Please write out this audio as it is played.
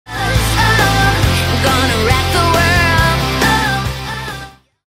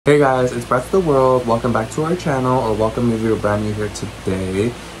Hey guys, it's BratzTheWorld. Welcome back to our channel, or welcome if you're brand new here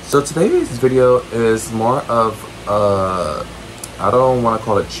today. So today's video is more of I don't want to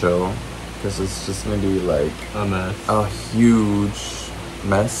call it chill, because it's just gonna be like a mess, a huge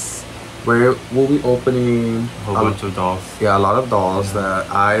mess, where we'll be opening a whole bunch of dolls. Yeah, a lot of dolls that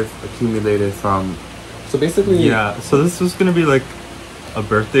I've accumulated from. So basically, yeah. So this was gonna be like a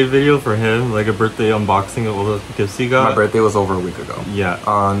birthday video for him, like a birthday unboxing of all the gifts he got. My birthday was over a week ago. Yeah.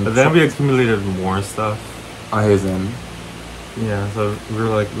 But then we accumulated more stuff on his end. Yeah, so we were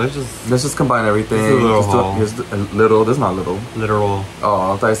like, let's just combine everything. This is a little haul. Here's the, little. This is not little. Literal.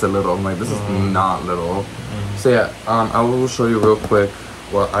 Oh, I thought I said little. I'm like, this is not little. So yeah, I will show you real quick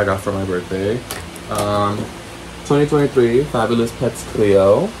what I got for my birthday. 2023 Fabulous Pets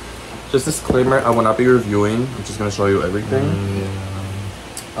Cleo. Just disclaimer, I will not be reviewing. I'm just gonna show you everything.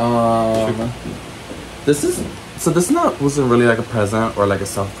 This wasn't really like a present or like a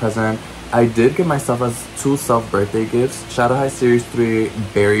self present. I did get myself as 2 self birthday gifts. Shadow High Series 3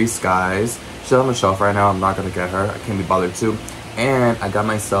 Berry Skies. She's on the shelf right now. I'm not gonna get her. I can't be bothered to. And I got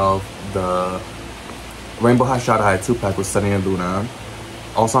myself the Rainbow High Shadow High 2-pack with Sunny and Luna.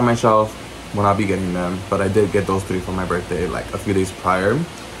 Also on my shelf. Will not be getting them, but I did get those 3 for my birthday like a few days prior.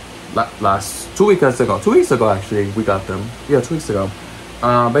 2 weeks ago actually, we got them. Yeah, 2 weeks ago.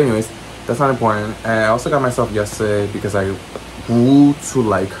 But anyways, that's not important. And I also got myself yesterday, because I grew to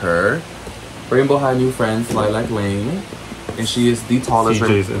like her, Rainbow High New Friends Lilac Lane, and she is the tallest.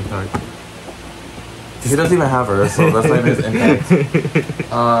 CJ's impact. He doesn't even have her, so that's not his impact.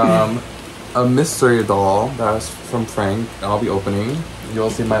 A mystery doll that's from Frank, and I'll be opening. You'll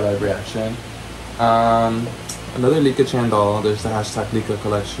see my live reaction. Another Lika Chan doll. There's the hashtag Lika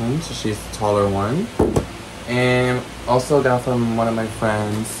collection, so she's the taller one. And also got from one of my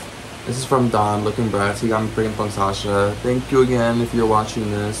friends. This is from Don, Looking Bratz. He got me Pretty Punk Sasha. Thank you again if you're watching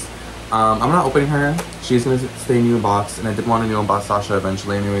this. I'm not opening her. She's gonna stay new in box, and I did want a new in box Sasha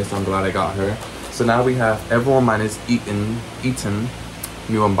eventually anyway, so I'm glad I got her. So now we have everyone minus Eaton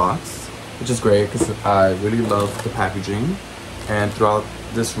new in box, which is great because I really love the packaging. And throughout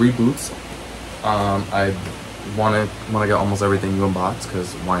this reboot, I want to get almost everything new in box,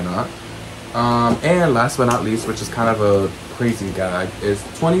 because why not? And last but not least, which is kind of a crazy gag, is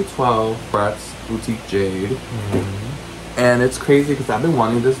 2012 Bratz Boutique Jade. And it's crazy because I've been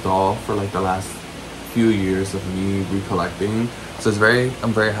wanting this doll for like the last few years of me recollecting. So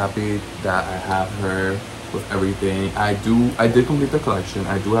I'm very happy that I have her with everything. I did complete the collection.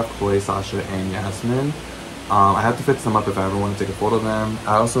 I do have Chloe, Sasha, and Yasmin. I have to fix them up if I ever want to take a photo of them.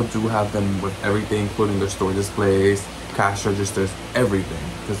 I also do have them with everything, including their store displays, cash registers, everything.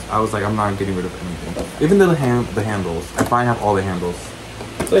 Because I was like, I'm not getting rid of anything. Even the handles. I finally have all the handles.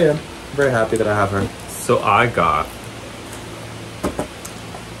 So yeah, I'm very happy that I have her. So I got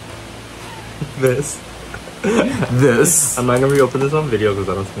this. I'm not gonna reopen this on video because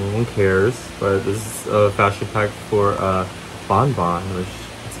I don't think anyone cares. But this is a fashion pack for Bon Bon, which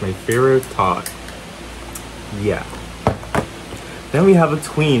is my favorite tot. Yeah. Then we have a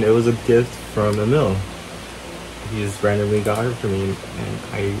tween. It was a gift from Emil. He just randomly got her for me, and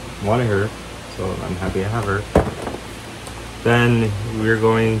I wanted her, so I'm happy I have her. Then we're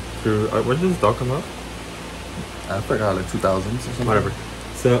going through. When did this doll come out? I forgot, like 2000s or something. Whatever.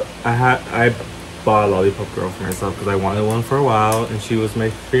 So I bought a Lollipop Girl for myself because I wanted one for a while, and she was my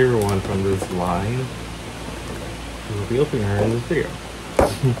favorite one from this line. We'll be opening her in this video.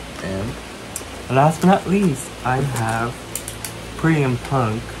 And last but not least, I have Pretty and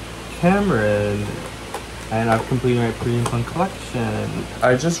Punk Cameron, and I've completed my Pretty and Punk collection.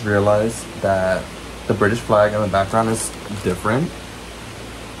 I just realized that the British flag in the background is different.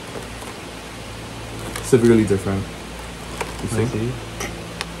 Severely different. You see?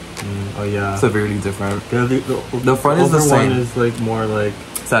 Oh yeah. Severely different. Yeah, the front is the same. One is like more like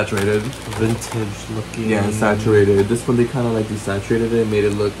saturated, vintage looking. Yeah, saturated. This one they kind of like desaturated it, made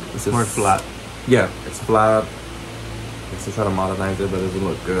it look more flat. Yeah, it's flat. Let's try to modernize it, but it doesn't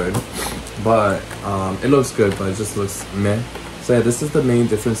look good. But it looks good, but it just looks meh. So yeah, this is the main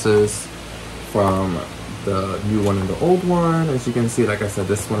differences from the new one and the old one. As you can see, like I said,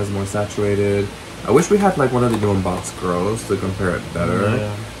 this one is more saturated. I wish we had like one of the new unboxed girls to compare it better.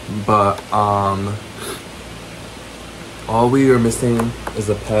 Yeah. But all we are missing is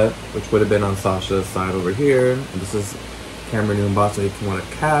a pet, which would have been on Sasha's side over here. And this is Cameron new unboxed, so if you want a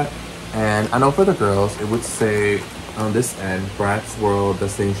cat. And I know for the girls, it would say on this end, BratzTheWorld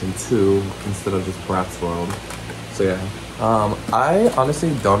Destination 2 instead of just BratzTheWorld. So yeah. I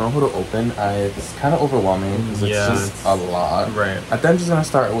honestly don't know who to open. It's kind of overwhelming because it's just a lot. Right. I think I'm just gonna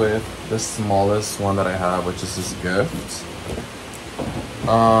start with the smallest one that I have, which is this gift.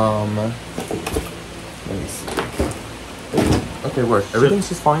 Let me see. Okay, work. Everything's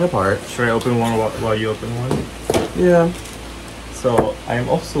just falling apart. Should I open one while you open one? Yeah. So I'm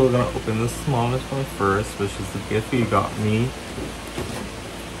also gonna open the smallest one first, which is the gift you got me.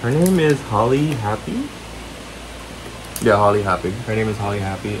 Her name is Holly Happy. Yeah, Holly Happy. Her name is Holly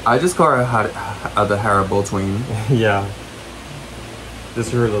Happy. I just call her the Haribo twin. Yeah. This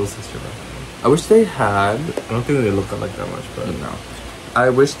is her little sister. I wish they had. I don't think they look like that much, but No. I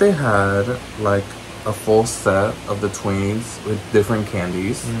wish they had like a full set of the twins with different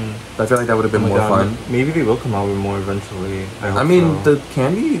candies. I feel like that would have been more fun. Maybe they will come out with more eventually. I mean, the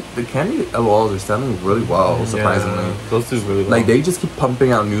candy LOLs are selling really well, surprisingly. Yeah, those do really well. Like they just keep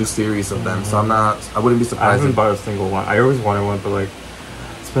pumping out new series of them, so I wouldn't be I surprised. haven't bought a single one. I always wanted one, but like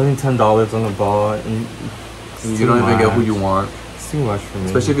spending $10 on a ball and you don't even get who you want. It's too much for me.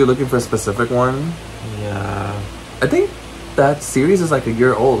 Especially if you're looking for a specific one. Yeah. I think that series is like a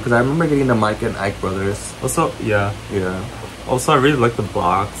year old because I remember getting the Mike and Ike brothers. Also, yeah. Also, I really like the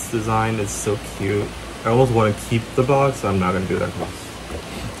box design. It's so cute. I almost want to keep the box, so I'm not gonna do that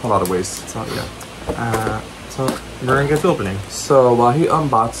because a lot of waste. So yeah. So we're gonna get to opening. So while he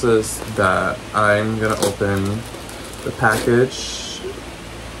unboxes that, I'm gonna open the package.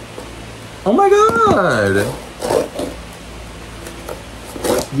 Oh my god!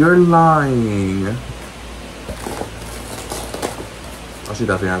 You're lying. Oh, she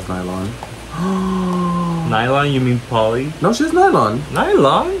definitely has nylon. Nylon? You mean poly? No, she has nylon.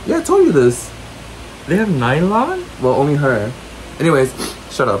 Nylon? Yeah, I told you this. They have nylon? Well, only her. Anyways,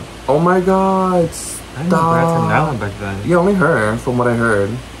 shut up. Oh my god. I didn't know Bratz had nylon back then. Yeah, only her, from what I heard.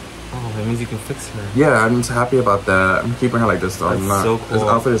 Oh, that means you can fix her. Yeah, I'm just happy about that. I'm keeping her like this though. That's so cool. This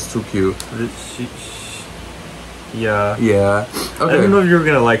outfit is too cute. Yeah. Yeah. Okay. I didn't know if you were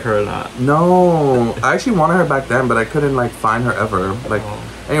gonna like her or not. No, I actually wanted her back then, but I couldn't like find her ever. Like,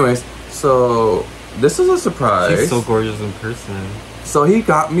 anyways, so this is a surprise. She's so gorgeous in person. So he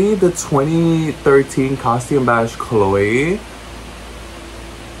got me the 2013 Costume Bash Chloe.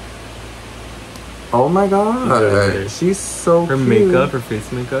 Oh my god, yeah. She's so her cute. Makeup, her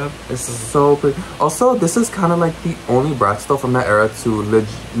face makeup, it's so pretty. Also, this is kind of like the only Bratz though from that era to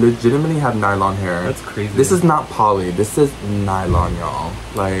legitimately have nylon hair. That's crazy. This is not poly. This is nylon, y'all.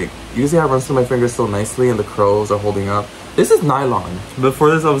 Like, usually I run through my fingers so nicely and the curls are holding up. This is nylon. Before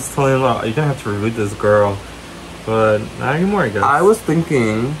this, I was telling him, you're gonna have to reboot this girl, but not anymore, I guess. I was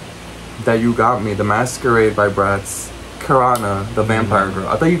thinking that you got me the Masquerade by Bratz, Karana, the vampire girl.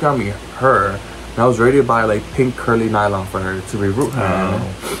 I thought you got me her. And I was ready to buy like pink curly nylon for her to reroot her,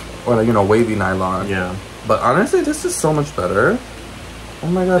 or like, you know, wavy nylon. Yeah. But honestly, this is so much better. Oh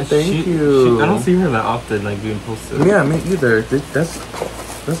my god, thank you. I don't see her that often, like being posted. Yeah, me either.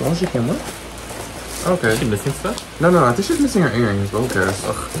 That's all she came with. Okay. Is she missing stuff? No, I think she's missing her earrings, but who cares?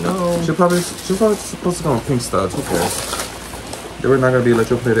 Ugh, no. She's probably supposed to go on pink studs. Who cares? They were not gonna be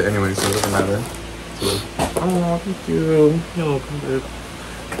electroplated anyway, so it doesn't matter. So, oh, thank you. You're welcome, babe.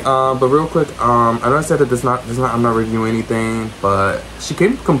 But real quick, I know I said that I'm not reviewing anything, but she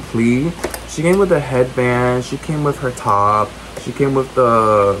came complete. She came with the headband, she came with her top, she came with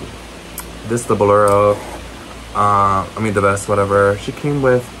the bolero, the vest, whatever. She came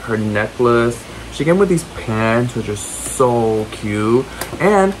with her necklace, she came with these pants, which are so cute,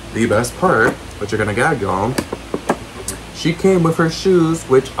 and the best part, which you're gonna gag on, she came with her shoes,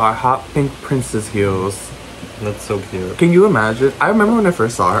 which are hot pink princess heels. That's so cute. Can you imagine? I remember when I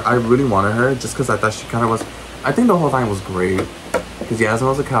first saw her, I really wanted her just because I thought she kind of was... I think the whole time was great. Because Yasmin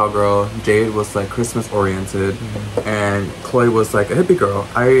was a cowgirl, Jade was like Christmas oriented, and Chloe was like a hippie girl.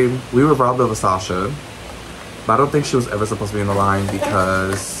 We were robbed of a Sasha, but I don't think she was ever supposed to be in the line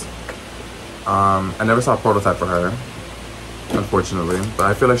because I never saw a prototype for her, unfortunately. But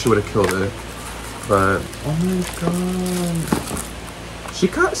I feel like she would have killed it. But, oh my god.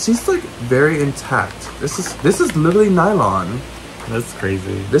 She's like very intact. This is literally nylon. That's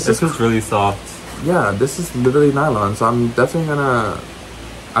crazy. This is really soft. Yeah, this is literally nylon. So I'm definitely gonna.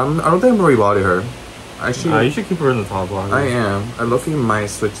 I don't think I'm gonna rebody her. Actually, you should keep her in the top line. I am. I luckily might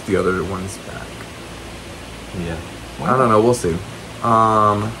switch the other ones back. Yeah. I don't know. We'll see.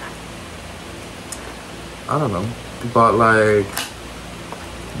 I don't know, but like,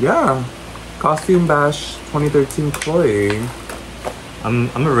 yeah, Costume Bash 2013 Chloe.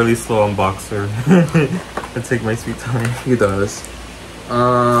 I'm a really slow unboxer. I take my sweet time. He does.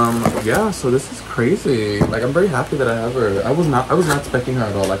 Yeah, so this is crazy. Like, I'm very happy that I have her. I was not expecting her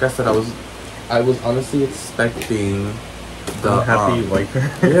at all. Like I said, I was honestly expecting the I'm happy you like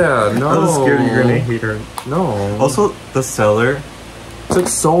her. Yeah, no. I was scared you're gonna hate her. No. Also, the seller, took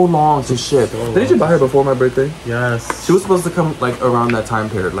so long to ship. Did you buy her before my birthday? Yes. She was supposed to come like around that time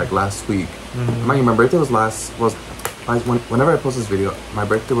period, like last week. Mind you, my birthday whenever I post this video, my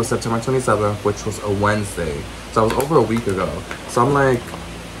birthday was September 27th, which was a Wednesday. So it was over a week ago. So I'm like,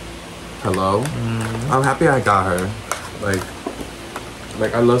 hello? I'm happy I got her. Like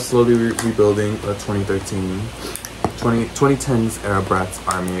I love slowly rebuilding the 2010s era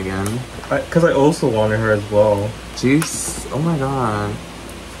Bratz army again. Because I also wanted her as well. Jeez, oh my god.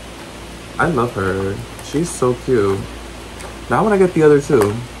 I love her. She's so cute. Now I want to get the other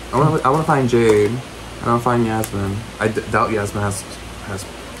two. I want to find Jade. I want to find Yasmin. I doubt Yasmin has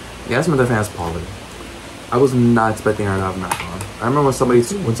Yasmin definitely has Polly. I was not expecting her to have Mac on. I remember when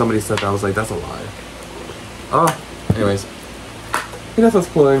somebody said that, I was like, that's a lie. Oh, anyways. I think that's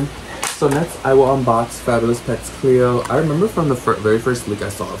exploring. So next, I will unbox Fabulous Pets Cleo. I remember from the very first leak I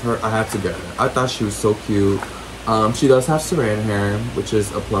saw of her, I had to get her. I thought she was so cute. She does have saran hair, which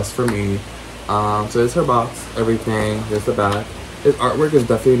is a plus for me. So there's her box, everything. There's the back. His artwork is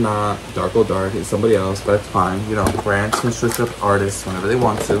definitely not dark. It's somebody else, but it's fine. You know, brands can switch up artists whenever they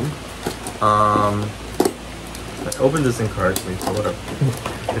want to. I opened this encouragement, so whatever.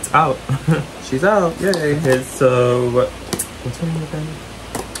 It's out. She's out. Yay. Okay, so what's her name again?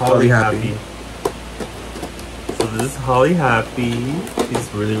 Holly Happy. So this is Holly Happy. She's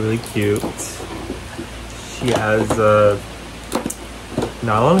really, really cute. She has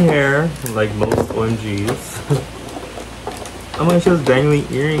nylon hair, like most OMGs. Oh my, she has dangly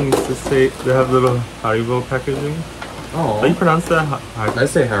earrings they have little Haribo packaging. Oh. How do you pronounce that? I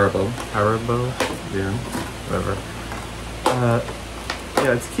say Haribo. Haribo? Yeah. Whatever.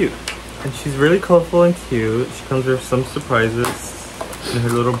 Yeah, it's cute. And she's really colorful and cute. She comes with some surprises in her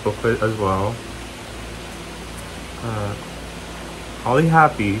little booklet as well. Holly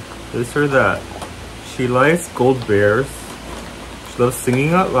Happy, this or that. She likes gold bears. She loves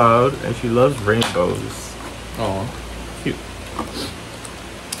singing out loud, and she loves rainbows. Oh, cute.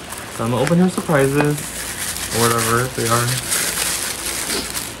 So I'm gonna open her surprises, or whatever they are.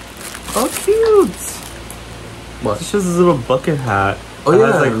 Oh, cute! What? She has this little bucket hat. Oh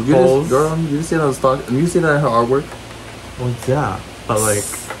yeah, has, like, you see that on stock? You see that in her artwork? Well, yeah, but like,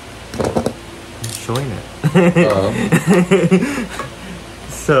 I'm showing it.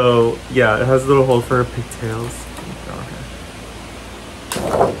 So yeah, it has a little hole for her pigtails.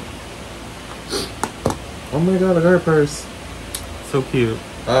 Oh my god, look at her purse. So cute.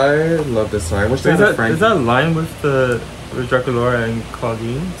 I love this line. Is that line with Draculaura and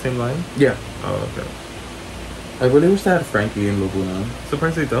Claudine? Same line? Yeah. Oh, okay. I really wish they had Frankie and Laguna.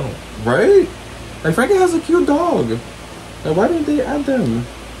 Surprised they don't. Right? Like, Frankie has a cute dog. Like, why didn't they add them?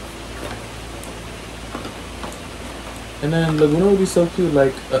 And then Laguna would be so cute,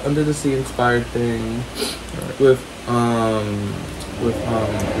 like, under the sea inspired thing. With,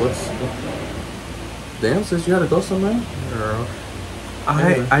 damn, sis, you had to go somewhere? Girl.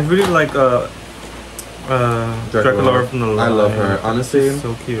 I really like, Draculaura from the line. I love her. Honestly. She's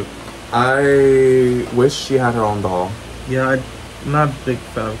so cute. I wish she had her own doll. Yeah, I'm not a big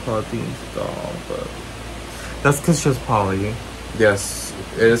fan of Claudine's doll, but that's because she has Polly. Yes,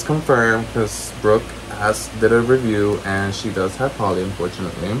 it is confirmed because Brooke did a review and she does have Polly,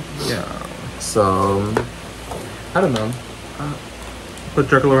 unfortunately. Yeah. So, I don't know. But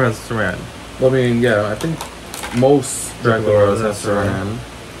Draculaura has Saran. I mean, yeah, I think most Draculauras have Saran.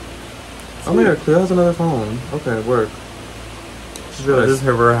 Oh my god, Cleo has another phone. Okay, work. This is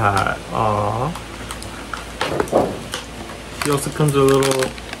her hat. Aww. She also comes with a little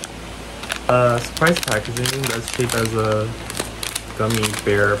surprise packaging that's shaped as a gummy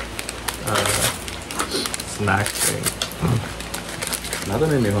bear snack thing. Now that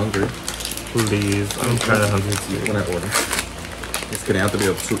made me hungry. Please, I'm kind of hungry too. When I order. Just kidding, I have to be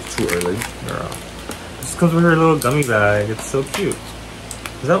up too early. Girl. This comes with her little gummy bag. It's so cute.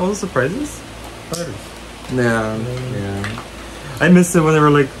 Is that all the surprises? Yeah. I missed it when they were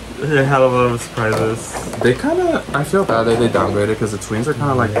like, they had a lot of surprises. They kind of, I feel bad that they downgraded because the twins are kind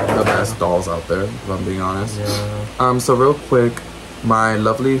of like the best dolls out there, if I'm being honest. Yeah. So real quick, my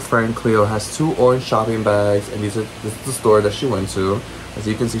lovely friend Cleo has 2 orange shopping bags, and this is the store that she went to. As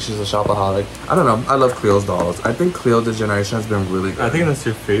you can see, she's a shopaholic. I don't know, I love Cleo's dolls. I think Cleo this generation has been really good. I think that's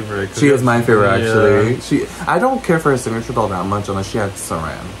your favorite. She is my favorite, actually. I don't care for her signature doll that much unless she had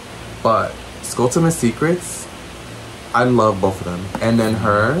Saran. But Ultimate Secrets, I love both of them. And then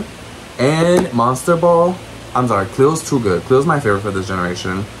her and Monster Ball. I'm sorry, Cleo's too good. Cleo's my favorite for this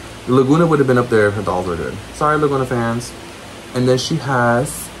generation. Laguna would have been up there if her dolls were good. Sorry, Laguna fans. And then she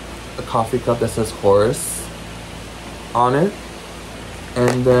has a coffee cup that says Horse on it.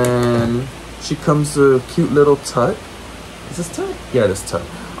 And then she comes with a cute little tut Is this Tut? Yeah, this Tut.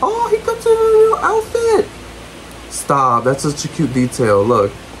 Oh, he comes in a little outfit. Stop. That's such a cute detail.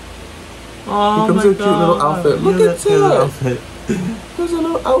 Look. Oh, he comes in a cute little outfit. Look at Tut. There's a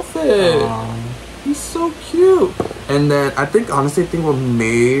little outfit. He's so cute. And then I think honestly, I think what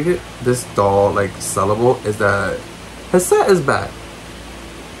made this doll like sellable is that Hissette is back.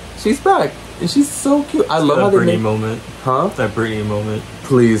 She's back. And she's so cute. I love how they made moment. Huh? That Britney moment.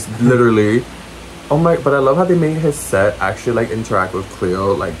 Please, literally. Oh my! But I love how they made Hissette actually like interact with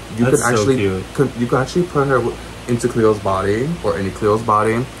Cleo. Like you That's can actually, so you can actually put her into Cleo's body or any Cleo's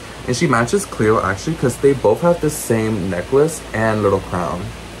body, and she matches Cleo actually because they both have the same necklace and little crown.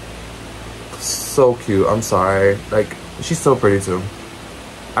 So cute. I'm sorry. Like she's so pretty too.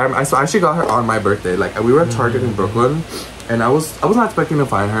 I actually got her on my birthday. Like we were at Target in Brooklyn, and I was not expecting to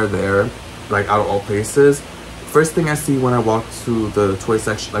find her there, like out of all places. First thing I see when I walk to the toy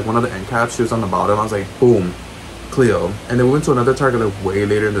section, like one of the end caps, she was on the bottom. I was like, boom, Cleo. And then we went to another Target like way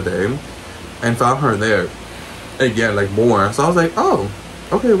later in the day and found her there. Again, like more. So I was like, oh,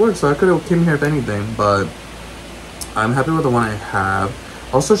 okay, it works. So I could have came here if anything, but I'm happy with the one I have.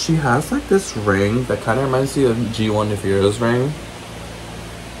 Also, she has like this ring that kind of reminds me of G1 Nefira's ring,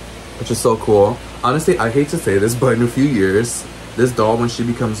 which is so cool. Honestly, I hate to say this, but in a few years, this doll, when she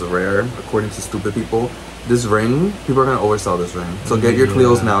becomes rare, according to stupid people, this ring, people are gonna oversell this ring. So get your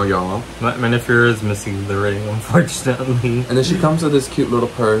Cleos now, y'all. My Nefira is missing the ring, unfortunately. And then she comes with this cute little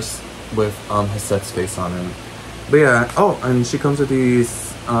purse with Hissette's face on it. But yeah, oh, and she comes with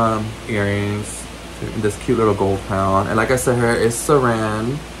these earrings, this cute little gold crown. And like I said, her hair is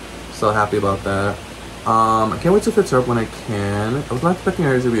saran. So happy about that. I can't wait to fix her up when I can. I was not expecting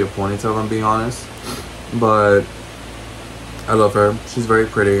her to be a ponytail, if I'm being honest. But I love her. She's very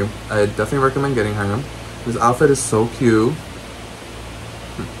pretty. I definitely recommend getting her. This outfit is so cute.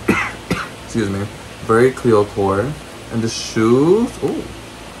 Excuse me. Very Cleo core. And the shoes.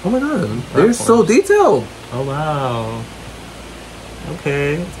 Oh my god. They're so detailed. Oh wow.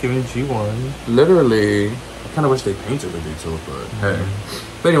 Okay. It's giving G1. Literally. I kind of wish they painted the details, but hey.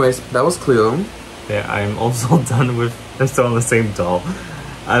 But anyways, that was Cleo. Yeah, I'm also done with... I'm still on the same doll.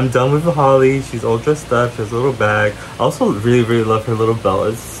 I'm done with Holly. She's all dressed up. She has a little bag. I also really, really love her little belt.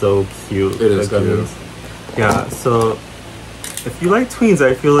 It's so cute. It is cute. Yeah, so if you like tweens,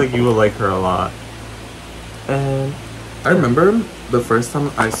 I feel like you will like her a lot. And I remember the first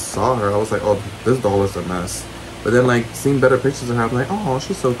time I saw her, I was like, oh, this doll is a mess. But then like seeing better pictures of her, I'm like, oh,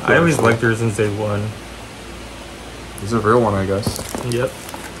 she's so cute. I always liked her since day one. It's a real one, I guess. Yep.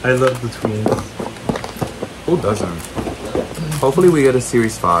 I love the tweens. Who doesn't? Hopefully we get a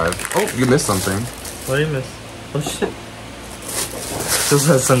series 5. Oh, you missed something. What did I miss? Oh shit. Those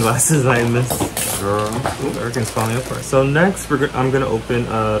are sunglasses I missed. Girl. Ooh, everything's falling apart. So next, I'm gonna open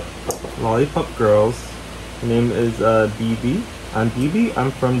Lollipop Girls. Her name is BB. I'm BB.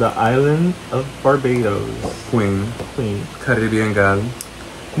 I'm from the island of Barbados. Queen. Caribbean gal.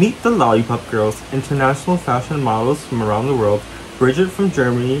 Meet the Lollipop Girls, international fashion models from around the world. Bridget from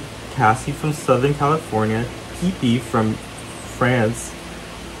Germany, Cassie from Southern California, PP from France,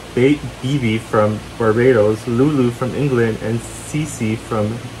 BB from Barbados, Lulu from England, and Cece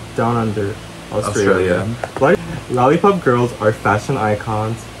from Down Under, Australia. Lollipop Girls are fashion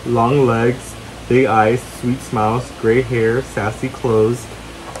icons. Long legs, big eyes, sweet smiles, gray hair, sassy clothes.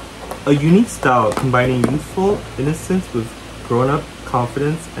 A unique style combining youthful innocence with grown-up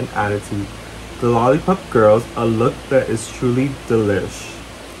confidence and attitude. The Lollipop Girls, a look that is truly delish.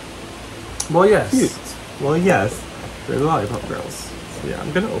 Well, yes. Cute. Well, yes. They're the Lollipop Girls. So yeah,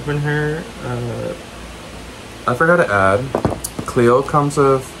 I'm gonna open her. I forgot to add, Cleo comes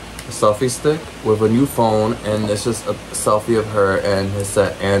with a selfie stick with a new phone, and it's just a selfie of her and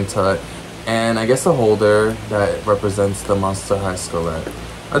Hissette and Tut, and I guess a holder that represents the Monster High Scarlet.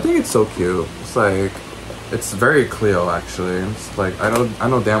 I think it's so cute. It's like, it's very Cleo actually. It's like I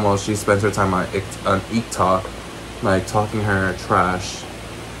know damn well she spends her time on TikTok, like talking her trash.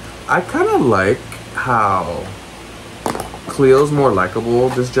 I kind of like how Cleo's more likable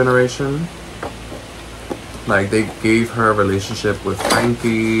this generation. Like they gave her a relationship with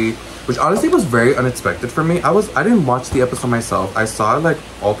Frankie, which honestly was very unexpected for me. I didn't watch the episode myself. I saw it like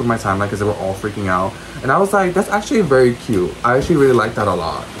all through my timeline because they were all freaking out, and I was like, that's actually very cute. I actually really like that a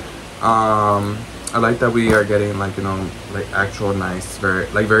lot. I like that we are getting like, you know, like actual nice,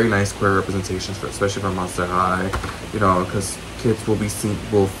 very nice queer representations, especially from Monster High, you know, because kids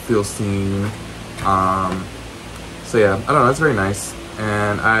will feel seen. So yeah, I don't know, it's very nice,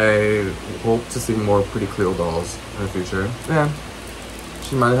 and I hope to see more pretty Cleo dolls in the future. Yeah,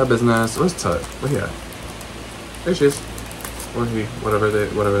 she minded her business. Where's Tut? Where he at? There she is. Or he, whatever they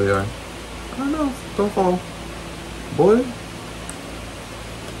are. I don't know. Don't fall, boy.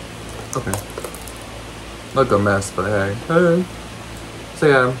 Okay. Look a mess, but hey. Hey. So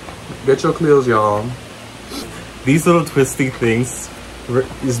yeah, get your Cleos, y'all. These little twisty things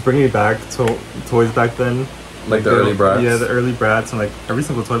just bring me back to toys back then. Like the early Bratz? Yeah, the early Bratz, and like every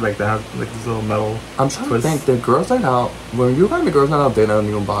single toy back then had like this little metal I'm trying twist. to think, did Girls Night Out, when you got the Girls Night Out dinner and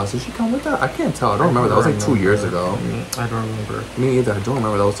New Boss, did she come with that? I can't tell. I don't remember. That was like 2 years ago. I don't remember. Me either. I don't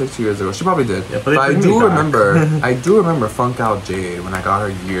remember. That was like 2 years ago. She probably did. Yeah, but I bring me do back. remember. I do remember Funk Out Jade when I got her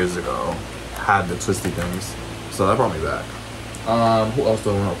years ago. Had the twisty things, so that brought me back. Who else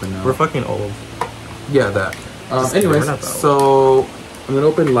do I want to open now? We're fucking old. Yeah, that. Just Anyways, we're not that so I'm gonna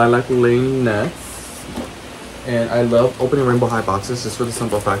open Lilac Lane next. And I love opening Rainbow High boxes just for the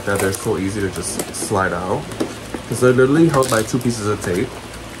simple fact that they're so easy to just slide out. Because they're literally held by 2 pieces of tape.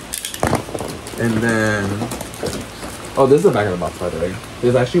 And then, oh, this is the back of the box, by the way.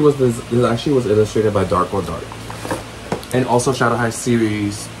 This actually was illustrated by Dark or Dark. And also Shadow High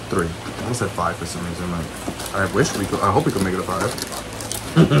Series 3. I almost said 5 for some reason. Like, I hope we could make it a 5.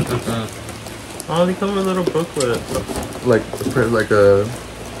 Oh, they come with a little booklet. Like a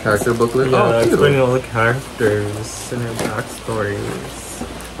character booklet. Yeah, oh, explaining all the characters and their backstories.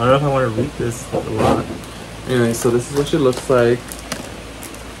 I don't know if I want to read this a lot. Anyway, so this is what she looks like.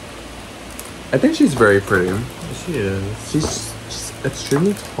 I think she's very pretty. She is. She's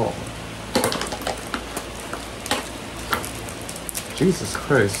extremely tall. Jesus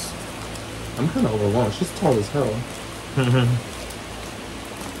Christ. I'm kind of overwhelmed. She's tall as hell.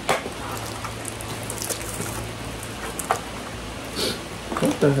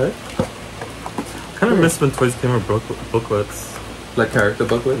 What the heck? Kind of miss when toys came with booklets. Like character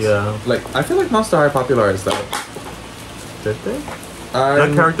booklets? Yeah. Like, I feel like Monster High popularized that. Did they?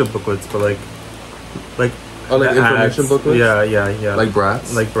 Not character booklets, but like oh, like information ads. booklets? Yeah. Like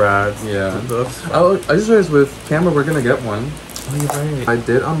Bratz? Like Bratz. Yeah. Oh, I just realized with Camera we're gonna get one. Oh, you're right. I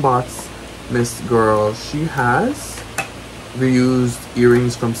did unbox Miss Girl. She has reused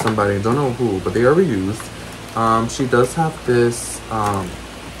earrings from somebody. I don't know who, but they are reused. She does have this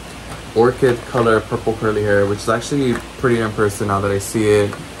orchid color purple curly hair, which is actually pretty in person now that I see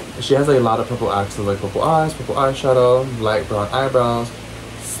it. She has like a lot of purple accents, like purple eyes, purple eyeshadow, light brown eyebrows,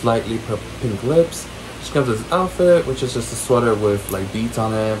 slightly pink lips. She comes with this outfit, which is just a sweater with like beads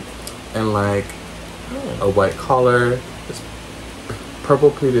on it, and like a white collar, this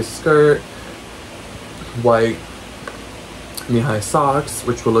purple pleated skirt, white knee-high socks,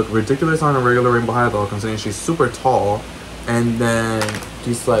 which will look ridiculous on a regular Rainbow High doll considering she's super tall, and then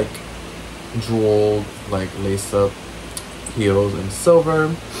these like jeweled like lace-up heels in silver.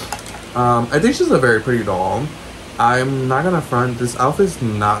 I think she's a very pretty doll. I'm not gonna front, this outfit's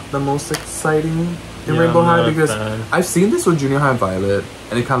not the most exciting in Rainbow High because I've seen this with Junior High Violet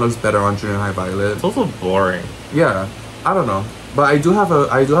and it kind of looks better on Junior High Violet. It's also boring. Yeah, I don't know, but I do have a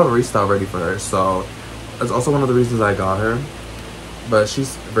restyle ready for her, so that's also one of the reasons I got her. But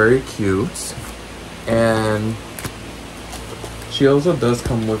she's very cute, and she also does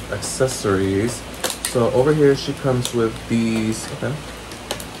come with accessories. So over here she comes with these, okay,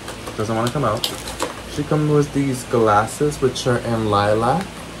 doesn't want to come out. She comes with these glasses which are in lilac.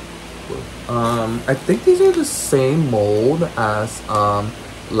 I think these are the same mold as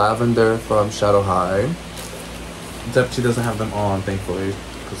Lavender from Shadow High, except she doesn't have them on, thankfully,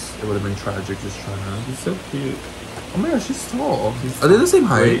 because it would have been tragic just trying to. She's so cute. Oh my gosh, she's tall. Are they the same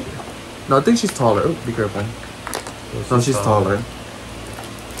height? Wait. No, I think she's taller. Oh, be careful. No, she's taller.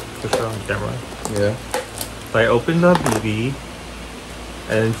 For sure on camera. Yeah. So I opened up BB,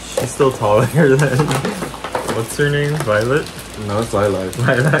 and she's still taller than what's her name? Violet? No, it's Lilac.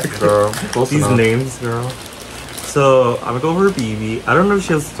 Lilac. Girl, close These enough. names, girl. So I'm gonna go over BB. I don't know if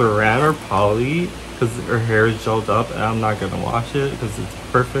she has Saran or Poly because her hair is gelled up, and I'm not gonna wash it because it's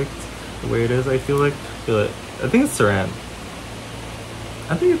perfect the way it is. I feel like. I think it's Saran.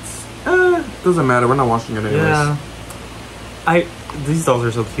 I think it's doesn't matter. We're not washing it anyways. Yeah. These dolls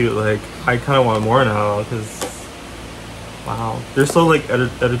are so cute. Like I kind of want more now because wow, they're so like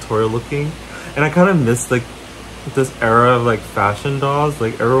editorial looking, and I kind of miss like this era of like fashion dolls.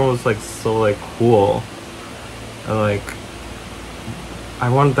 Like everyone was like so like cool, and like I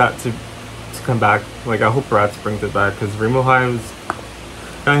want that to come back. Like I hope Bratz brings it back because Rainbow High was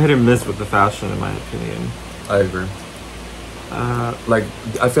kind of hit and miss with the fashion in my opinion. I agree. Like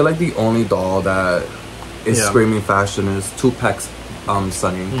I feel like the only doll that is screaming fashion is Tupac's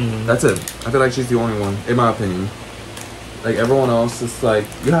Sunny. That's it. I feel like she's the only one, in my opinion. Like everyone else is like,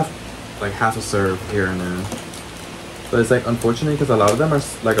 you have like half a serve here and there. But it's like unfortunate because a lot of them are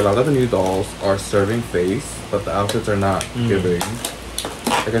like, a lot of the new dolls are serving face, but the outfits are not giving.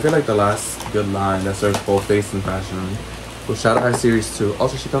 Like I feel like the last good line that serves both face and fashion with Shadow High Series 2.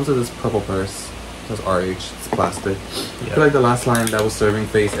 Also, she comes with this purple purse. It says RH. It's plastic. Yeah. I feel like the last line that was serving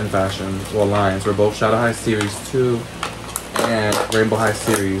face and fashion, well, lines, were both Shadow High Series 2 and Rainbow High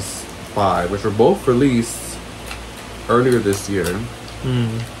Series 5, which were both released earlier this year.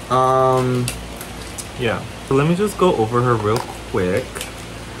 Yeah. So let me just go over her real quick.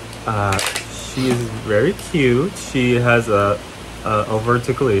 She is very cute. She has a over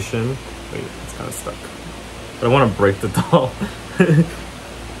articulation. Wait, it's kind of stuck. But I want to break the doll. Wait.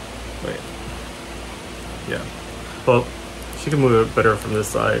 Yeah. Well, she can move it better from this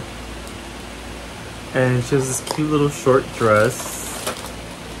side. And she has this cute little short dress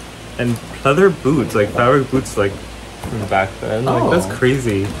and leather boots, like fabric boots, like from back then. Like that's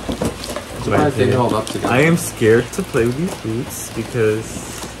crazy. They hold up together. I am scared to play with these boots because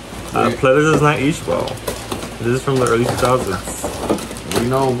pleather does not age well. This is from the early 2000s. You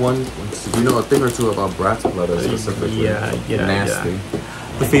know a thing or two about Bratz pleather specifically. Yeah, nasty. Yeah.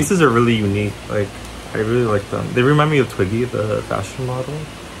 The faces are really unique. Like I really like them. They remind me of Twiggy, the fashion model.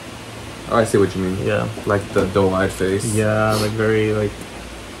 Oh, I see what you mean. Yeah, like the doe-eyed face. Yeah, like very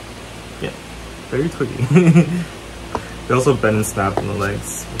very Twiggy. They also bend and snap in the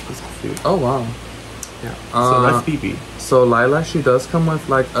legs, which is cute. Oh wow. Yeah. So that's BB. So Lila, she does come with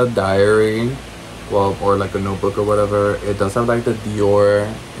like a diary, well, or like a notebook or whatever. It does have like the Dior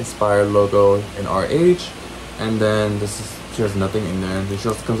inspired logo in RH, and then she has nothing in there. She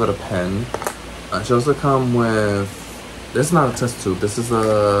also comes with a pen. She also come with, this is not a test tube. This is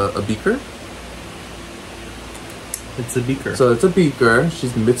a beaker. It's a beaker. So it's a beaker.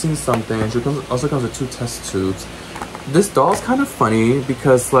 She's mixing something. She also comes with 2 test tubes. This doll's kind of funny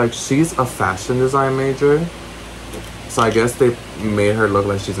because like she's a fashion design major, so I guess they made her look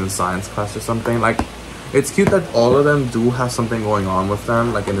like she's in science class or something. Like, it's cute that all of them do have something going on with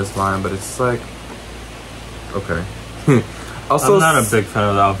them, like in this line, but it's like, okay. Also, I'm not a big fan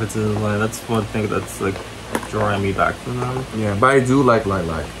of the outfits in this line. That's one thing that's like drawing me back from them. Yeah, but I do like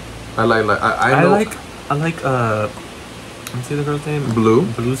lilac. I like let's see the girl's name. Blue.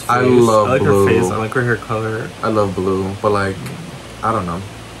 Blue's face. I love I like Blue. her face. I like her hair color. I love Blue, but like, I don't know.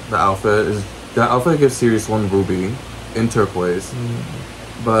 The outfit gives Series 1 Ruby in turquoise.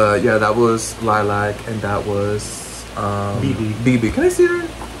 But yeah, that was lilac, and that was BB. Can I see her?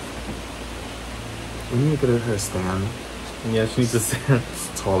 We need to get her a stand. Yeah, she needs a stand. It's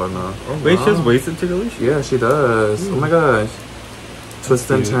tall enough. Oh, wait, wow. she has waist articulation? Yeah, she does. Oh my gosh.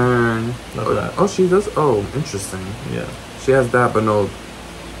 Twist and turn. Love that. Oh, she does. Oh, interesting. Yeah. She has that, but no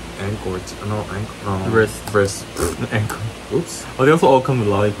ankle. No. Wrist. Ankle. Oops. Oh, they also all come with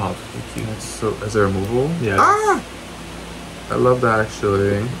lollipops. Cute. So, is there removal? Yeah. Ah! I love that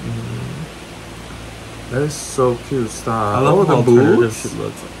actually. That is so cute. Stop. I love how the alternative boobs. she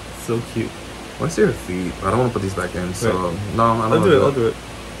looks. So cute. I want to see her feet. I don't want to put these back in. So no, I don't. I'll do it.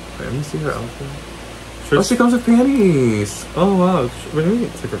 Wait, let me see her outfit. Sure. Oh, she comes with panties. Oh wow. Wait, let me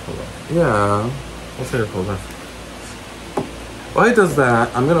take her clothes off. Yeah. I'll take her clothes off. While he does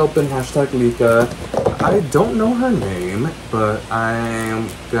that, I'm gonna open #Lika. I don't know her name, but I'm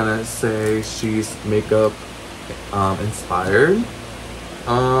gonna say she's makeup inspired.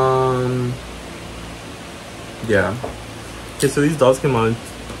 Yeah. Okay, so these dolls came out in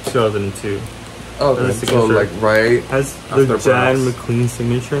 2002. Oh, okay. So like right has the Jan McQueen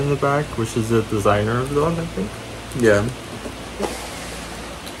signature in the back, which is the designer of the doll, I think. Yeah.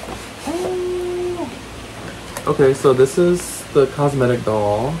 Okay, so this is the cosmetic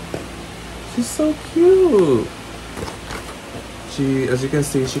doll. She's so cute. She, as you can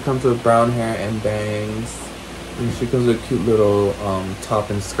see, she comes with brown hair and bangs. And she comes with a cute little top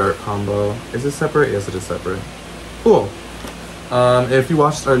and skirt combo. Is it separate? Yes, it is separate. Cool. If you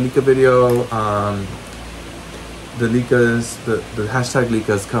watched our Lika video, the Likas, the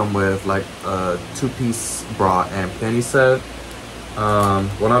 #Likas come with like a 2-piece bra and panty set.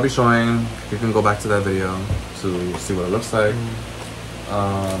 What I'll be showing, you can go back to that video to see what it looks like.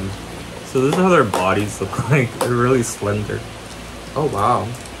 So this is how their bodies look like. They're really slender. Oh wow.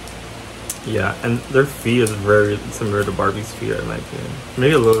 Yeah, and their feet is very similar to Barbie's feet in my opinion.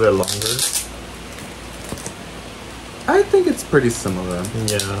 Maybe a little bit longer. I think it's pretty similar.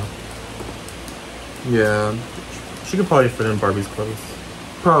 Yeah. Yeah. She could probably fit in Barbie's clothes.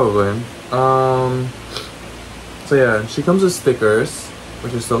 Probably. So yeah, she comes with stickers,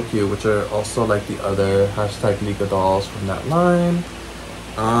 which is so cute, which are also like the other #Lika dolls from that line.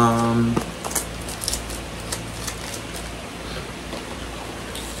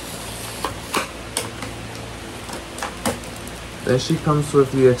 Then she comes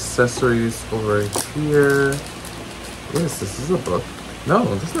with the accessories over here. Yes, this is a book. No,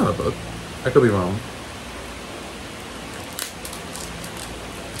 this is not a book. I could be wrong.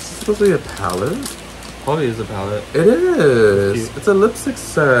 supposed to be a palette? Probably is a palette. It is. Cute. It's a lipstick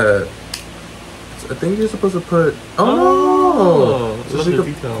set. I think you're supposed to put. Oh, no! So she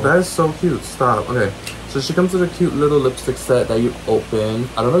could, that is so cute. Stop. Okay. So she comes with a cute little lipstick set that you open.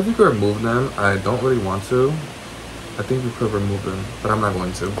 I don't know if you can remove them. I don't really want to. I think you could remove them, but I'm not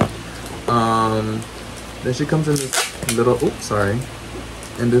going to. Then she comes in this little. Oops, sorry.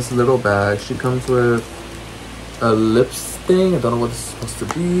 In this little bag, she comes with a lip stain. I don't know what this is supposed to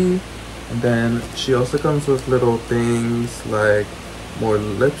be. And then she also comes with little things like more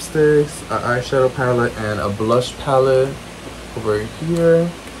lipsticks, an eyeshadow palette, and a blush palette over here.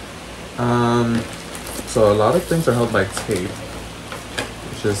 So a lot of things are held by tape,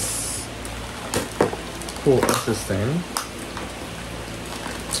 which is cool, interesting.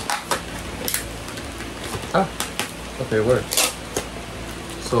 Ah, okay, it works.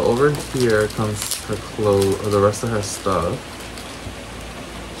 So over here comes her clothes, or the rest of her stuff.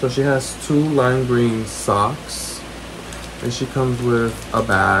 So she has 2 lime green socks, and she comes with a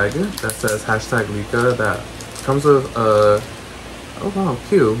bag that says #Lika, that comes with a, oh wow,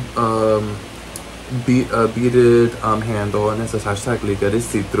 cute, beaded handle, and it says #Lika. It is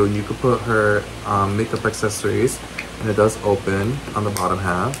see-through, and you could put her makeup accessories, and it does open on the bottom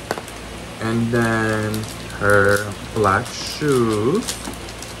half. And then her black shoes,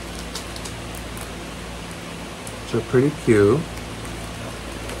 which are pretty cute.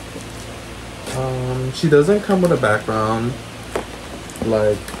 She doesn't come with a background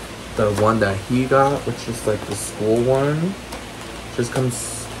like the one that he got, which is like the school one. Just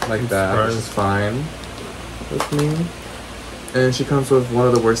comes like that, which is fine with me. And she comes with one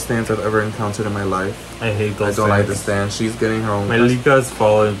of the worst stands I've ever encountered in my life. I hate those. I don't like the stand. She's getting her own. My Lika is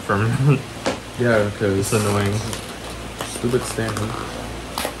falling from. Yeah, because it's annoying. Stupid stand.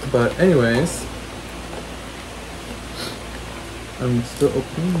 But anyways, I'm still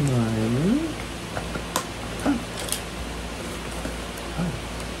opening mine.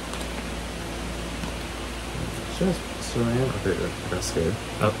 Just Saran. Okay, I got scared.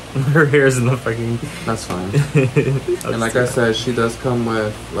 Oh, her hair is in the fucking. That's fine. And like I said, she does come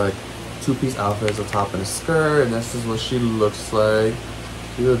with like 2-piece outfits, a top and a skirt, and this is what she looks like.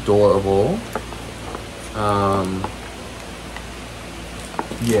 She's adorable.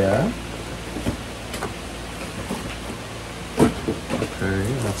 Yeah. Okay,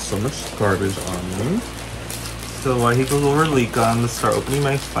 that's so much garbage on me. So while he goes over Lika, I'm gonna start opening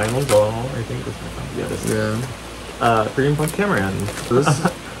my final doll. I think this is my final. Yeah, this is. Yeah. Pretty Punk Cameron.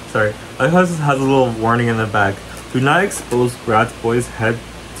 Sorry. I like how this has a little warning in the back. Do not expose Bratz Boy's head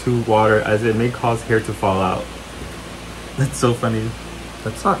to water, as it may cause hair to fall out. That's so funny.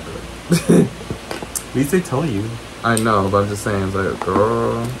 That's not good. At least they tell you. I know, but I'm just saying, it's like,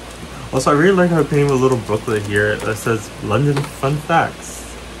 girl. Also, I really like how they came with a little booklet here that says London Fun Facts.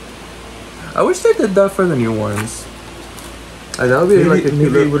 I wish they did that for the new ones. Like, that would be Maybe, like a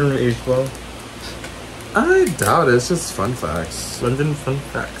maybe it wouldn't age well. I doubt it. It's just fun facts. London Fun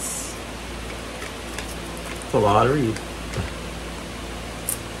Facts. It's a lot to read.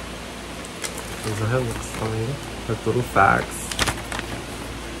 There's a head looks like. Like little facts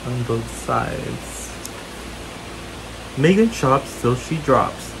on both sides. Megan chops till she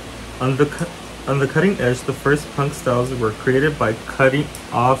drops. On the cutting edge, the first punk styles were created by cutting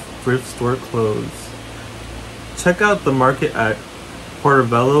off thrift store clothes. Check out the market at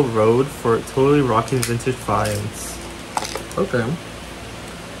Portobello Road for totally rocking vintage finds. Okay.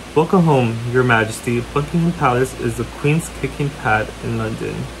 Welcome home, Your Majesty. Buckingham Palace is the Queen's kicking pad in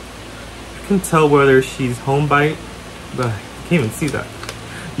London. You can tell whether she's home by... I can't even see that.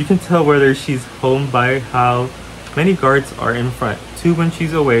 You can tell whether she's home by how many guards are in front. 2 when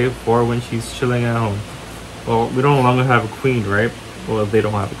she's away, 4 when she's chilling at home. Well, we don't longer have a queen, right? Well, they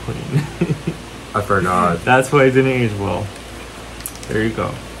don't have a queen. I forgot. That's why it didn't age well. There you go.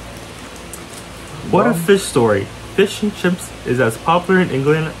 What a fish story. Fish and chips is as popular in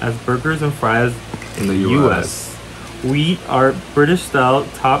England as burgers and fries in the US. We eat our British style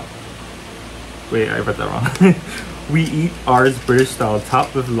top... Wait, I read that wrong. We eat ours British style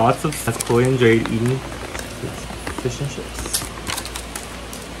top with lots of... As Chloe and Jade eating fish and chips.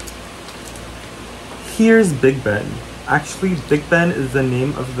 Here's Big Ben. Actually, Big Ben is the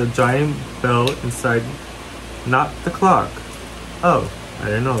name of the giant bell inside, not the clock. Oh, I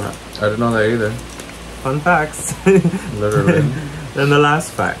didn't know that. I didn't know that either. Fun facts. Literally. Then the last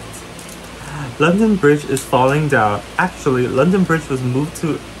fact. London Bridge is falling down. Actually, London Bridge was moved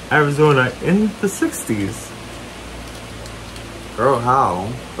to Arizona in the 60s. Girl, how?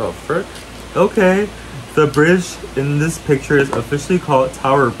 Oh, frick? Okay. The bridge in this picture is officially called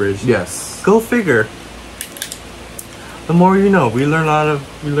Tower Bridge. Yes. Go figure. The more you know. We learn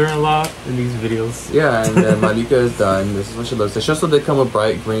a lot in these videos. Yeah, and then Malika is done. This is what she looks like. She also did come with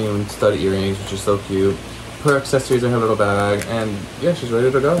bright green stud earrings, which is so cute. Her accessories in her little bag, and yeah, she's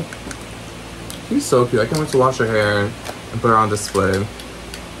ready to go. She's so cute. I can't wait to wash her hair and put her on display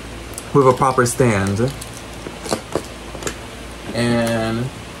with a proper stand. And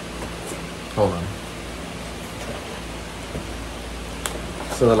hold on.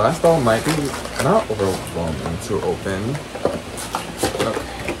 So the last doll might be not overwhelming to open.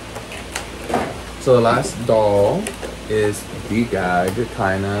 Okay. So the last doll is the gag,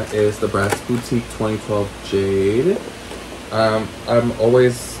 kinda, is the Bratz Boutique 2012 Jade. I'm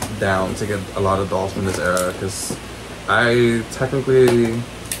always down to get a lot of dolls from this era because I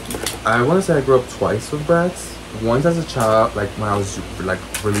want to say I grew up twice with Bratz. Once as a child, like when I was like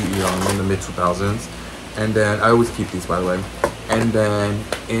really young in the mid 2000s, and then I always keep these, by the way. And then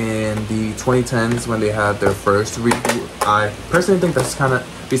in the 2010s when they had their first reboot, I personally think that's kind of,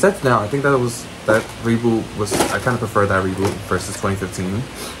 besides now, I think that reboot was, I kind of prefer that reboot versus 2015,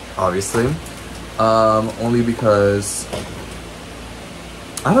 obviously. Only because,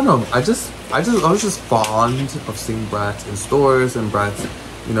 I don't know, I was just fond of seeing Bratz in stores and Bratz,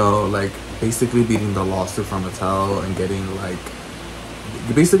 you know, like basically beating the lawsuit from Mattel and getting like,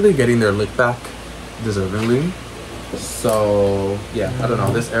 basically getting their lick back deservingly. So yeah, I don't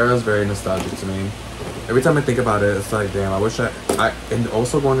know, this era is very nostalgic to me. Every time I think about it, it's like, damn, I wish and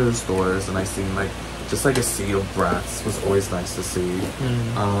also going to the stores and I seen like just like a sea of Bratz was always nice to see.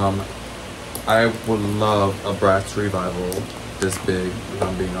 I would love a Bratz revival this big, if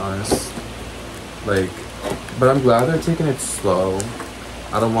I'm being honest. Like, but I'm glad they're taking it slow.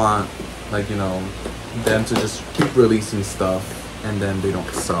 I don't want, like, you know, them to just keep releasing stuff and then they don't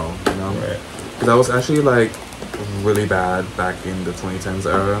sell, you know? Right. Because I was actually like really bad back in the 2010s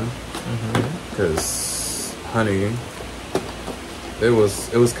era. Because, honey, it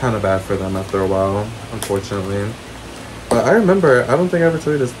was kind of bad for them after a while, unfortunately. But I remember, I don't think I ever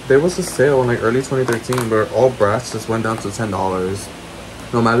told you this, there was a sale in like early 2013 where all Bratz just went down to $10.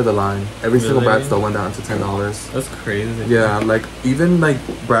 No matter the line. Every single Bratz still went down to $10. That's crazy. Yeah, like even like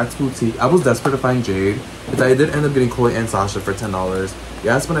Bratz Boutique, I was desperate to find Jade. But I did end up getting Chloe and Sasha for $10.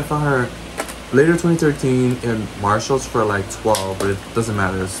 Yeah, that's when I found her later 2013 in Marshalls for like $12, but it doesn't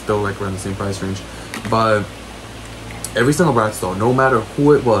matter. It's still like around the same price range. But every single Bratz doll, no matter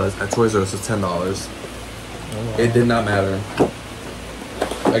who it was at Toys R Us, was $10. Oh, wow. It did not matter.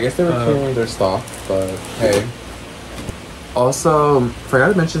 I guess they were clearing their stock, but hey. Also, forgot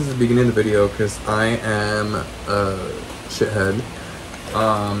to mention this at the beginning of the video because I am a shithead.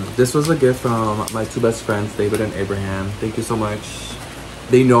 This was a gift from my two best friends, David and Abraham. Thank you so much.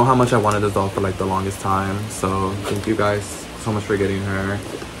 They know how much I wanted this doll for like the longest time, so thank you guys so much for getting her.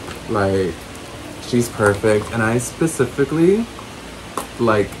 Like, she's perfect, and I specifically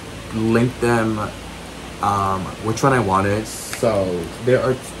like linked them which one I wanted. So there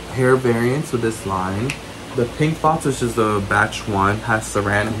are hair variants with this line. The pink box, which is the batch 1, has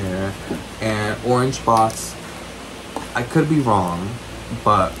saran hair, and orange box, I could be wrong,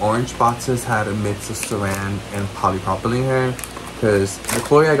 but orange boxes had a mix of saran and polypropylene hair, because the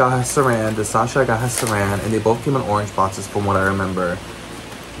Chloe I got has saran, the Sasha I got has saran, and they both came in orange boxes from what I remember.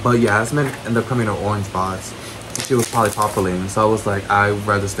 But Yasmin ended up coming in an orange box. She was polypropylene, so I was like, I'd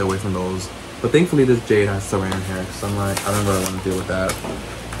rather stay away from those. But thankfully this Jade has saran hair, because I'm like, I don't really want to deal with that.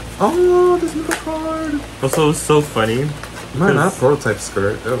 Oh, this little card. Also, it was so funny. Man, not a prototype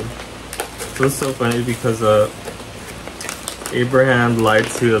skirt. Ew. It was so funny because Abraham lied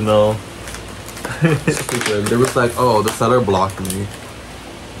to Emil. Stupid. They was like, oh, the seller blocked me.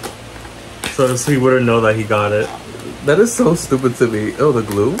 So he wouldn't know that he got it. That is so stupid to me. Oh, the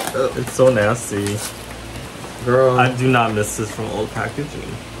glue? It's so nasty. Girl. I do not miss this from old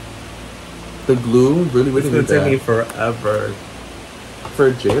packaging. The glue? Really? It's gonna take me forever.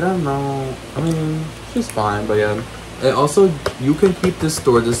 For Jade, I don't know. I mean, she's fine, but yeah. And also, you can keep this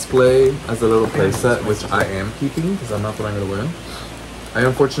store display as a little playset, which I am keeping because I'm not throwing it away. I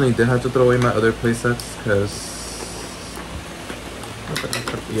unfortunately did have to throw away my other playsets because,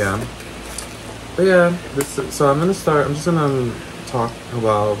 yeah. But yeah, so I'm just gonna talk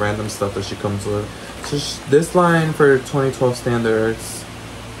about random stuff that she comes with. So this line for 2012 standards,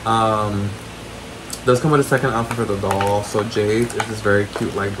 does come with a second outfit for the doll. So Jade is this very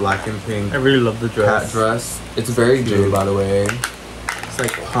cute, like black and pink. I really love the dress. Cat dress. It's very Jade, by the way. It's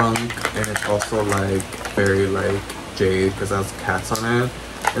like punk, and it's also like very like Jade because it has cats on it.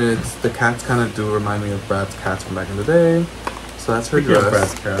 And the cats kind of do remind me of Bratz cats from back in the day. So that's her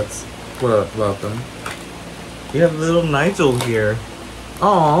dress. Bratz cats. What about them? We have little Nigel here.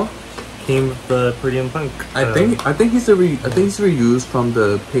 Aw. came with the Pretty and Punk. I think he's reused from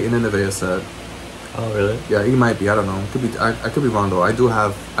the Peyton and Nevaeh set. Oh really? Yeah, he might be. I don't know. Could be. I could be wrong though. I do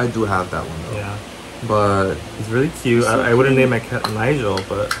have that one though. Yeah. But it's really cute. So I wouldn't name my cat Nigel,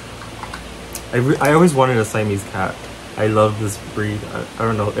 but I always wanted a Siamese cat. I love this breed. I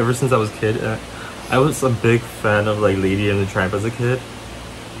don't know. Ever since I was a kid, I was a big fan of like Lady and the Tramp as a kid,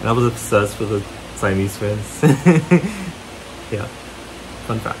 and I was obsessed with the Siamese twins. Yeah,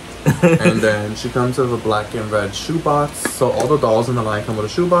 fun fact. And then she comes with a black and red shoebox. So all the dolls in the line come with a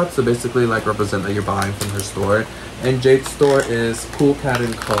shoebox to basically like represent that you're buying from her store. And Jade's store is Cool Cat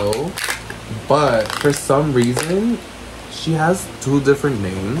 & Co. But for some reason, she has two different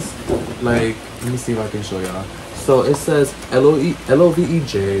names. Like, let me see if I can show y'all. So it says LOVE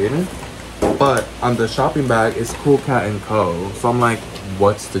Jade, but on the shopping bag it's Cool Cat & Co. So I'm like,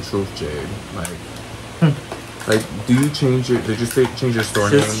 what's the truth, Jade? Like, did you change your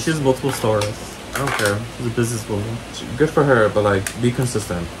store name? She has multiple stores. I don't care. She's a businesswoman. Good for her, but like, be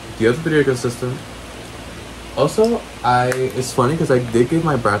consistent. The other video consistent. Also, it's funny because I did give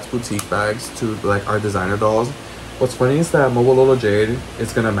my Bratz Boutique bags to like our designer dolls. What's funny is that Mobile Lola Jade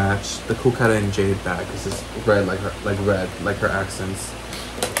is gonna match the Cool Cat and Jade bag because it's red like her accents.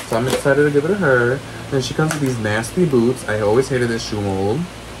 So I'm excited to give it to her. Then she comes with these nasty boots. I always hated this shoe mold.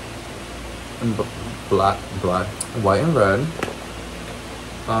 And black, white and red.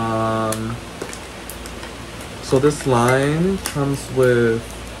 So this line comes with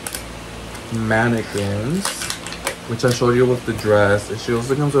mannequins, which I showed you with the dress. And she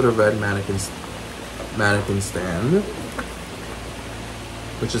also comes with a red mannequin stand,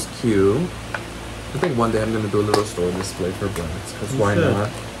 which is cute. I think one day I'm gonna do a little store display for Bratz, because why not?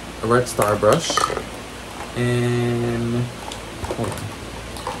 A red star brush. And hold on.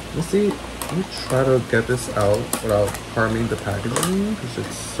 Let me try to get this out without harming the packaging because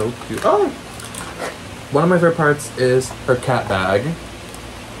it's so cute. Oh! One of my favorite parts is her cat bag.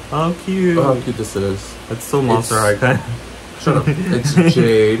 How cute. Oh, how cute this is. It's so Monster High kind of. Shut up. It's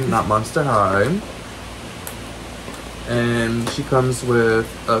Jade, not Monster High. And she comes with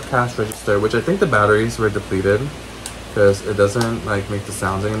a cash register, which I think the batteries were depleted because it doesn't like make the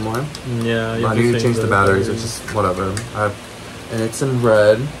sounds anymore. Yeah, I need to change the batteries, which is whatever. And it's in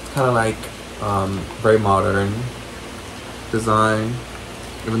red. It's kind of like very modern design.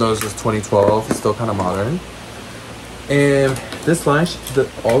 Even though it's just 2012, it's still kind of modern. And this line,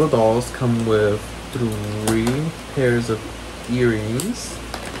 all the dolls come with 3 pairs of earrings.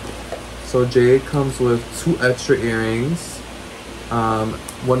 So Jade comes with 2 extra earrings,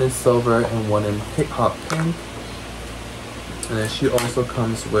 one in silver and one in hot pink. And then she also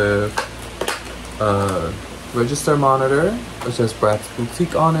comes with a register monitor, which has Bratz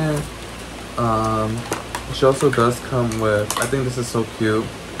Boutique on it. She also does come with, I think this is so cute,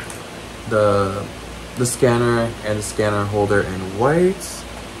 the scanner and the scanner holder in white.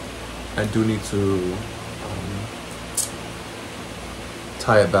 I do need to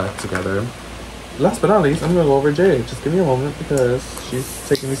tie it back together. Last but not least, I'm gonna go over Jade. Just give me a moment because she's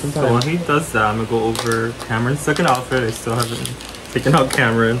taking me some time. So while he does that, I'm gonna go over Cameron's second outfit. I still haven't taken out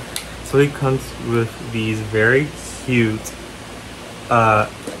Cameron. So he comes with these very cute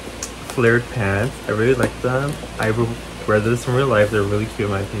flared pants. I really like them. I will wear this in real life. They're really cute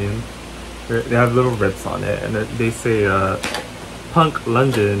in my opinion. They have little rips on it, and they say Punk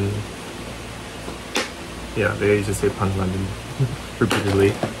London. Yeah, they just say Punk London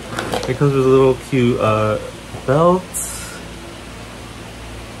repeatedly. It comes with a little cute belt.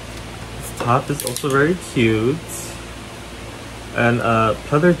 This top is also very cute. And a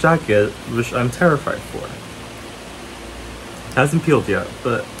leather jacket, which I'm terrified for. Hasn't peeled yet,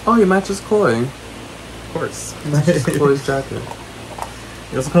 but... Oh, he matches Koi. Of course. He matches Koi's jacket.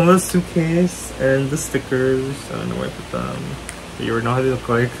 It also comes with a suitcase and the stickers. I don't know where I put them. But you already know how they look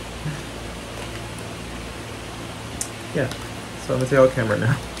like. Yeah. So I'm gonna take out camera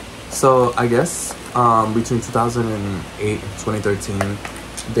now. So I guess between 2008 and 2013,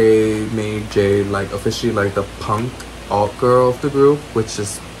 they made Jade like officially like the punk alt girl of the group, which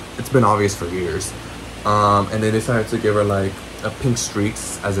is, it's been obvious for years. And they decided to give her like a pink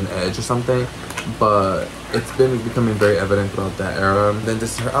streaks as an edge or something, but it's been becoming very evident throughout that era. Then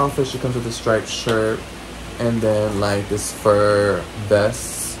this is her outfit. She comes with a striped shirt and then like this fur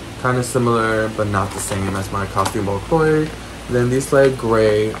vest, kind of similar but not the same as my costume ball Koi. Then these like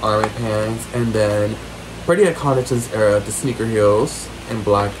gray army pants, and then pretty iconic to this era, the sneaker heels in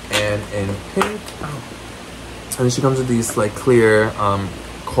black and in pink. And then she comes with these like clear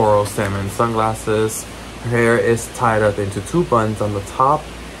coral salmon sunglasses. Her hair is tied up into 2 buns on the top.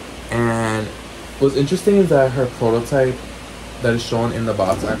 And what's interesting is that her prototype that is shown in the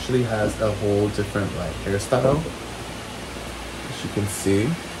box actually has a whole different like hairstyle, as you can see.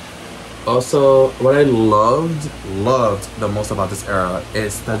 Also, what I loved the most about this era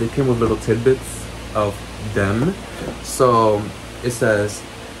is that they came with little tidbits of them. So it says,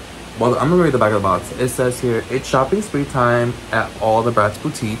 well, I'm gonna read the back of the box. It says here, it's shopping spree time at all the Bratz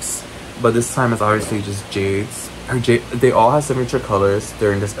boutiques, but this time it's obviously just Jade's. They all have signature colors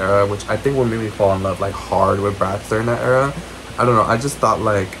during this era, which I think will make me fall in love like hard with Bratz during that era. I don't know, I just thought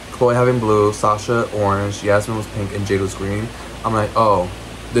like Chloe having blue, Sasha orange, Yasmin was pink, and Jade was green. I'm like, oh,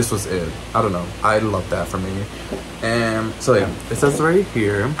 this was it. I don't know, I love that for me. And so yeah, it says right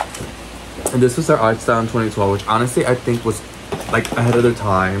here, and this was their art style in 2012, which honestly I think was like ahead of their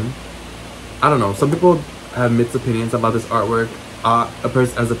time. I don't know, some people have mixed opinions about this artwork.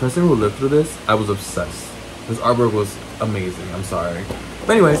 As a person who lived through this, I was obsessed. This artwork was amazing. I'm sorry.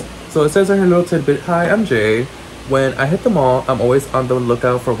 But anyways, so it says in her little tidbit, hi, I'm Jay. When I hit the mall, I'm always on the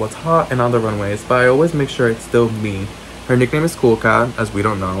lookout for what's hot and on the runways, but I always make sure it's still me. Her nickname is Cool Cat, as we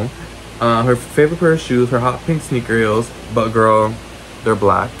don't know. Her favorite pair of shoes, her hot pink sneaker heels, but girl, they're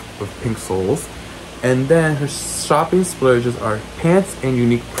black with pink soles. And then her shopping splurges are pants and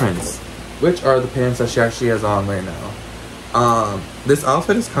unique prints, which are the pants that she actually has on right now. This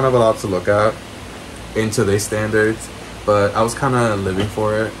outfit is kind of a lot to look at in today's standards, but I was kind of living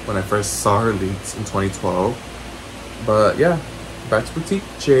for it when I first saw her leaks in 2012. But yeah, Bratz Boutique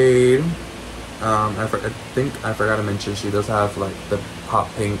Jade. I think I forgot to mention she does have like the hot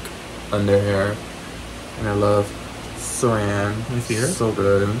pink under hair, and I love Saran. Can you see her? So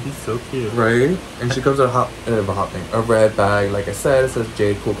good. She's so cute, right? And she comes with a red bag. Like I said, it says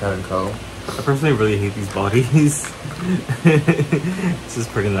Jade Cool Cat and Co. I personally really hate these bodies. It's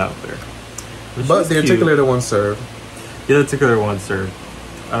just putting that out there. But the articulated one served. Yeah, the articulated one served.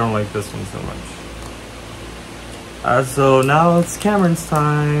 I don't like this one so much. So now it's Cameron's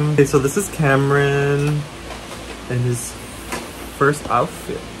time. Okay, so this is Cameron in his first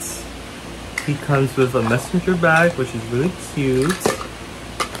outfit. He comes with a messenger bag, which is really cute.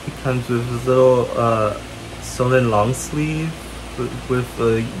 He comes with his little sewn-in long sleeve with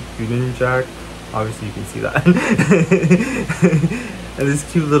a Union Jack. Obviously you can see that. And this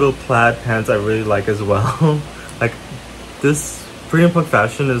cute little plaid pants I really like as well. Like, this Pretty and Punk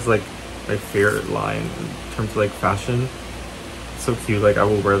fashion is like my favorite line in terms of like fashion. So cute, like I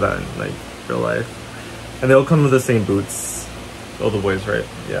will wear that in like real life. And they all come with the same boots. All the boys, right?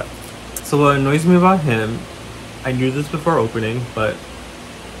 Yeah. So what annoys me about him, I knew this before opening, but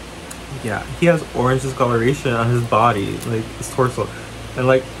yeah, he has orange discoloration on his body, like his torso. And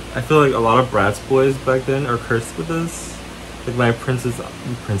like, I feel like a lot of Bratz boys back then are cursed with this. Like my Prince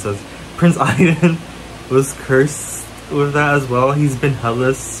Aiden was cursed with that as well. He's been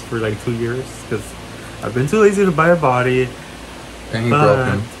headless for like 2 years because I've been too lazy to buy a body. And he broke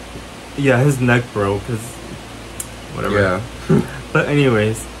him. Yeah, his neck broke, cause whatever. Yeah. But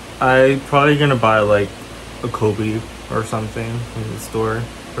anyways, I'm probably gonna buy like a Kobe or something in the store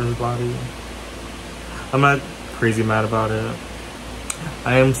for his body. I'm not crazy mad about it.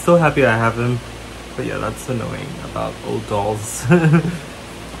 I am still happy I have him, but yeah, that's annoying about old dolls.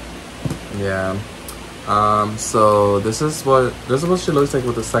 Yeah. So this is what she looks like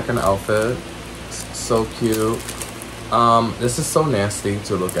with the second outfit. So cute. This is so nasty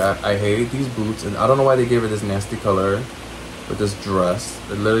to look at. I hate these boots, and I don't know why they gave her this nasty color with this dress.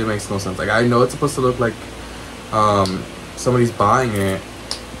 It literally makes no sense. Like, I know it's supposed to look like somebody's buying it,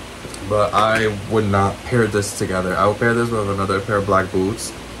 but I would not pair this together. I would pair this with another pair of black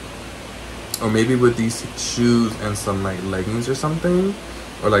boots, or maybe with these shoes and some like leggings or something,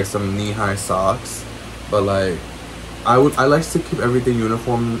 or like some knee-high socks. But like, I like to keep everything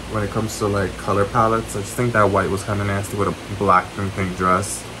uniform when it comes to like color palettes. I just think that white was kind of nasty with a black and pink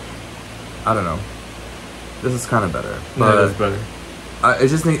dress. I don't know. This is kind of better. But yeah, it's better.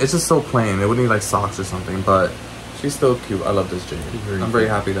 It's just so plain. It would need like socks or something. But she's still cute. I love this Jade. I'm very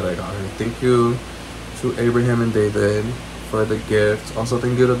happy that I got her. Thank you to Abraham and David for the gift. Also,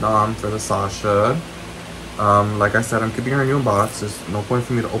 thank you to Dom for the Sasha. Like I said, I'm keeping her in a new box. There's no point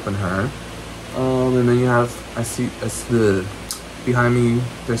for me to open her. And then you have, I see behind me,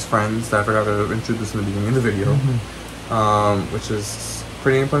 there's friends that I forgot to introduce in the beginning of the video. Which is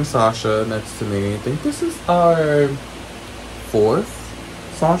Pretty and Punk Sasha next to me. I think this is our fourth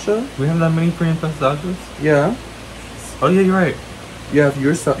Sasha. We have that many Pretty and Punk Sashas? Yeah. Oh yeah, you're right. You have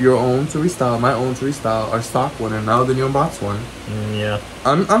your own to restyle, my own to restyle, our stock one, and now the new box one. Yeah.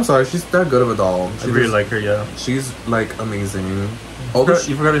 I'm sorry, she's that good of a doll. I really like her, yeah. She's like amazing.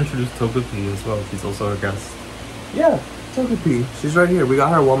 You forgot to introduce Toga P as well. She's also a guest. Yeah, Toga P. She's right here. We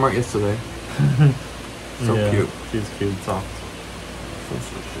got her at Walmart yesterday. So yeah, cute. She's cute, soft.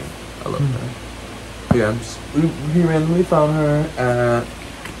 I love her. Yeah, we randomly found her at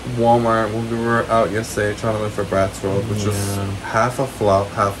Walmart when we were out yesterday trying to look for BratzTheWorld, which was half a flop,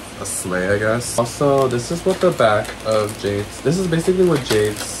 half a slay, I guess. Also, this is what the back of Jade's. This is basically what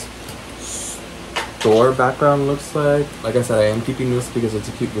Jade's store background looks like. Like I said, I am keeping this because it's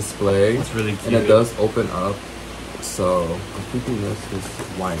a cute display. It's really cute. And it does open up. So I'm keeping this because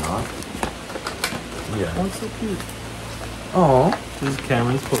why not? Yeah. Oh, it's so cute. Oh. This is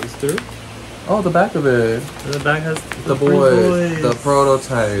Cameron's poster. Oh, the back of it. And the back has the boys. The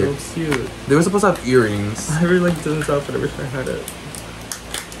prototype. So cute. They were supposed to have earrings. I really like this outfit. I wish I had it.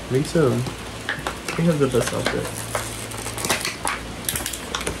 Me too. He has the best outfit.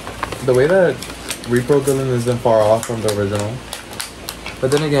 The way that Repro Dylan isn't far off from the original.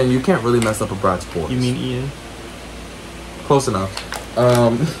 But then again, you can't really mess up a Bratz boys. You mean Ian? Close enough.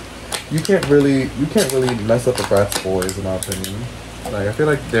 You can't really mess up the Bratz boys in my opinion. Like I feel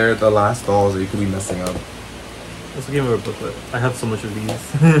like they're the last dolls that you could be messing up. Let's give her a booklet. I have so much of these.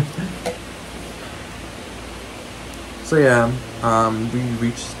 So yeah, we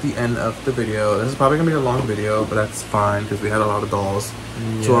reached the end of the video. This is probably gonna be a long video, but that's fine because we had a lot of dolls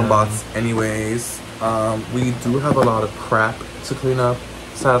to unbox anyways. We do have a lot of crap to clean up,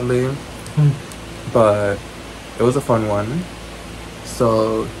 sadly, but it was a fun one.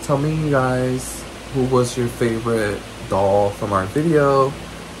 So tell me guys, who was your favorite doll from our video?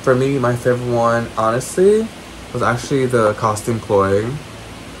 For me, my favorite one, honestly, was actually the costume Chloe.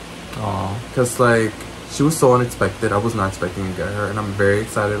 Aww. Because like, she was so unexpected. I was not expecting to get her, and I'm very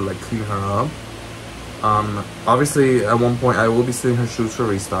excited to like clean her up. Obviously at one point I will be stealing her shoes for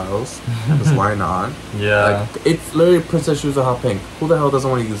restyles, because why not? Yeah. Like, it's literally princess shoes are hot pink. Who the hell doesn't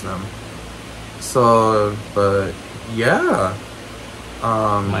want to use them? So, but yeah.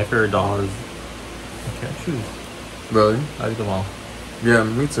 My favorite doll is cat shoes. Really? I like them all. Yeah,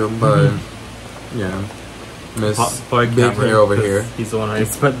 me too, but yeah. Miss Big Cameron, Hair over here. He's the one I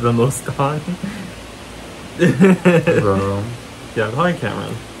spent the most on. Bro. Yeah, probably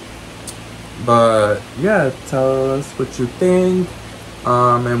Cameron. But yeah, tell us what you think.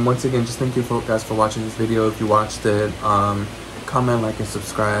 And once again, just thank you guys for watching this video. If you watched it, comment, like, and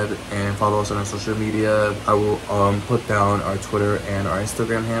subscribe, and follow us on our social media. I will put down our Twitter and our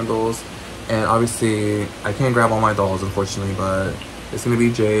Instagram handles. And obviously, I can't grab all my dolls, unfortunately, but it's gonna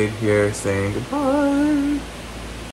be Jade here saying goodbye.